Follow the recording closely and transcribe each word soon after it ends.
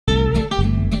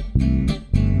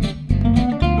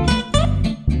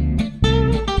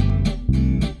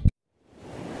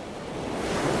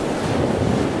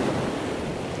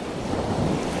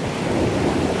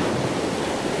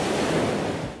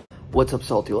What's up,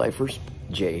 Salty Lifers?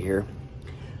 Jay here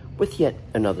with yet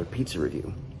another pizza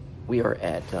review. We are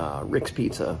at Rick's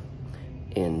Pizza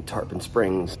in Tarpon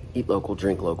Springs. Eat local,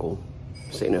 drink local,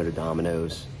 say no to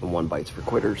Domino's, and one bite's for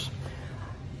quitters.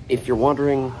 If you're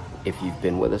wondering if you've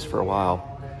been with us for a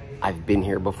while, I've been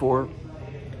here before,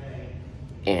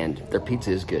 and their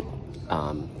pizza is good.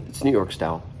 It's New York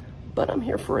style, but I'm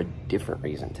here for a different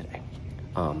reason today.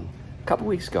 A couple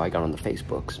weeks ago, I got on the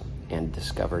Facebooks and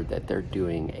discovered that they're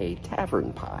doing a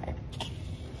tavern pie.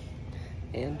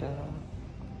 And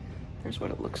there's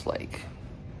what it looks like.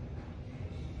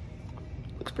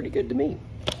 Looks pretty good to me.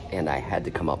 And I had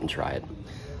to come up and try it.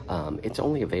 It's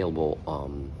only available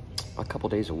a couple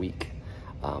days a week.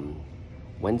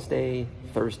 Wednesday,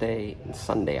 Thursday, and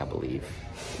Sunday, I believe.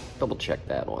 Double check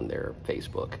that on their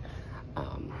Facebook.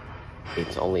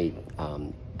 It's only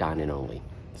dine-in only.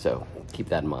 So keep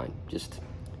that in mind, just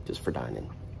for dine-in.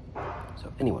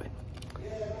 So anyway,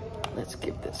 let's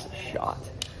give this a shot.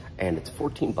 And it's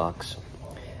 14 bucks.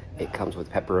 It comes with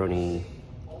pepperoni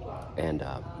and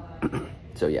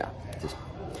so yeah, just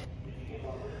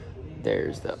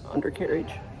there's the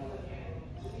undercarriage.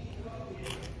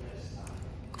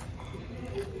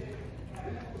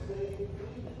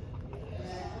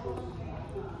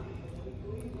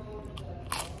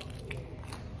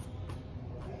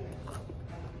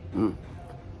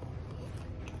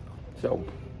 So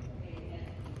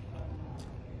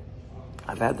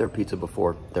I've had their pizza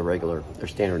before, their regular, their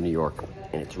standard New York,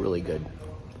 and it's really good.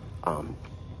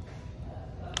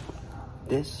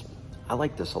 I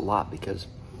like this a lot because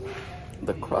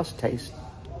the crust tastes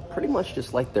pretty much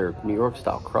just like their New York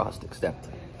style crust, except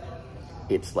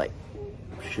it's like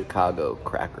Chicago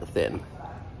cracker thin.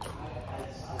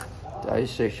 Did I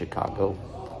just say Chicago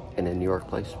in a New York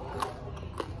place?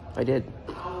 I did.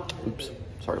 Oops,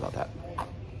 sorry about that.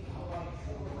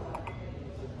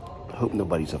 I hope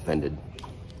nobody's offended.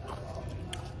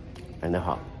 I know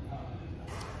how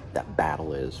that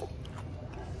battle is.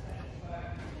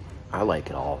 I like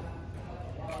it all.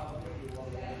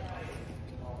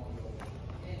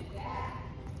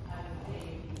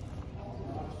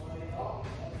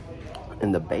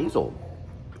 And the basil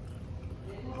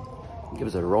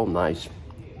gives it a real nice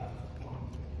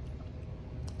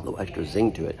little extra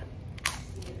zing to it.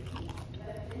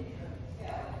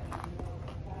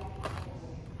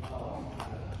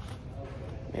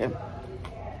 Man,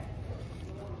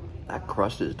 that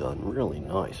crust is done really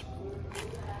nice.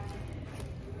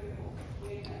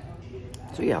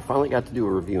 So yeah, I finally got to do a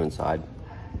review inside.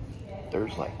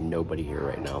 There's like nobody here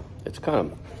right now. It's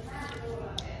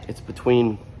it's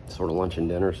between sort of lunch and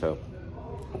dinner, so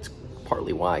it's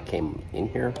partly why I came in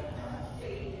here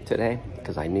today,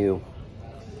 because I knew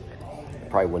I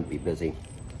probably wouldn't be busy.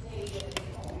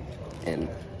 And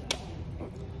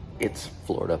it's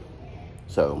Florida,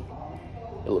 so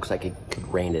it looks like it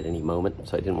could rain at any moment,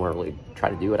 so I didn't want to really try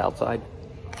to do it outside.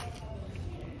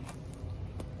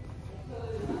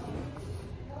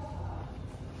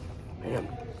 Man.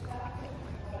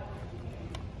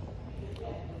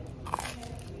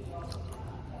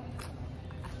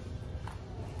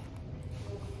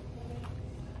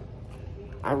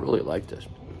 I really like this.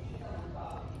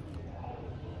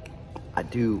 I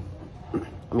mean,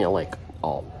 I like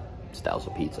all styles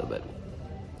of pizza, but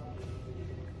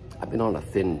I've been on a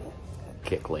thin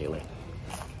kick lately.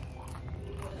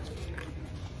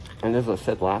 And as I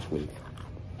said last week,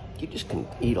 you just can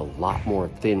eat a lot more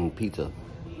thin pizza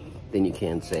than you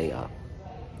can, say,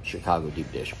 Chicago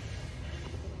deep dish.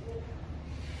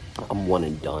 I'm one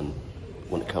and done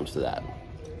when it comes to that.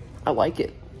 I like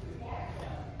it,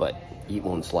 but eat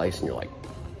one slice and you're like,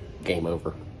 game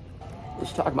over.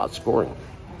 Let's talk about scoring.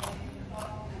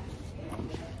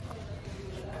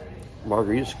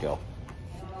 Margarita scale.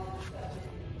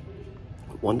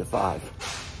 1 to 5.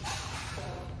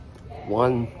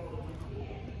 1,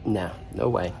 nah, no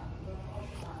way.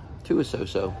 2 is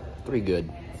so-so. 3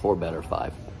 good. 4 better.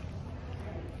 5.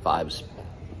 5's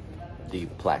the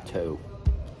plateau.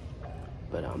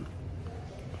 But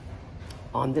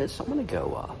on this, I'm gonna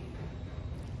go.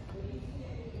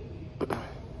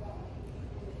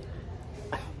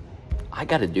 I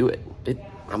gotta do it.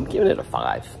 I'm giving it a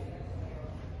 5.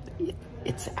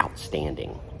 It's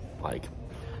outstanding. Like,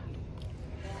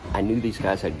 I knew these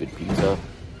guys had good pizza,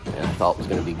 and I thought it was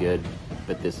gonna be good,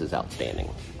 but this is outstanding.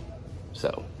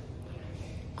 So,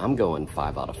 I'm going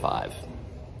 5 out of 5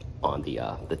 on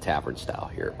the tavern style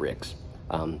here at Rick's.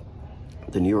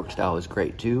 The New York style is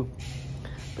great too,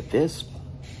 but this,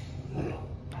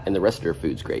 and the rest of their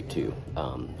food's great too.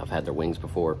 I've had their wings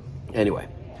before. Anyway,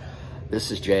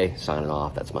 this is Jay signing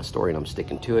off. That's my story, and I'm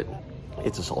sticking to it.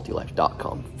 It's a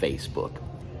saltylife.com, Facebook,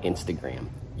 Instagram,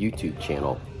 YouTube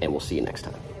channel, and we'll see you next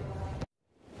time.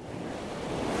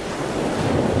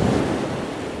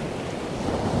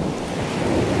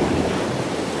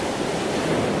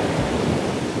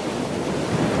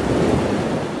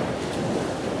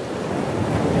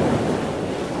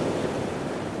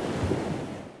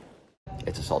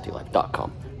 It's a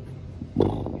saltylife.com.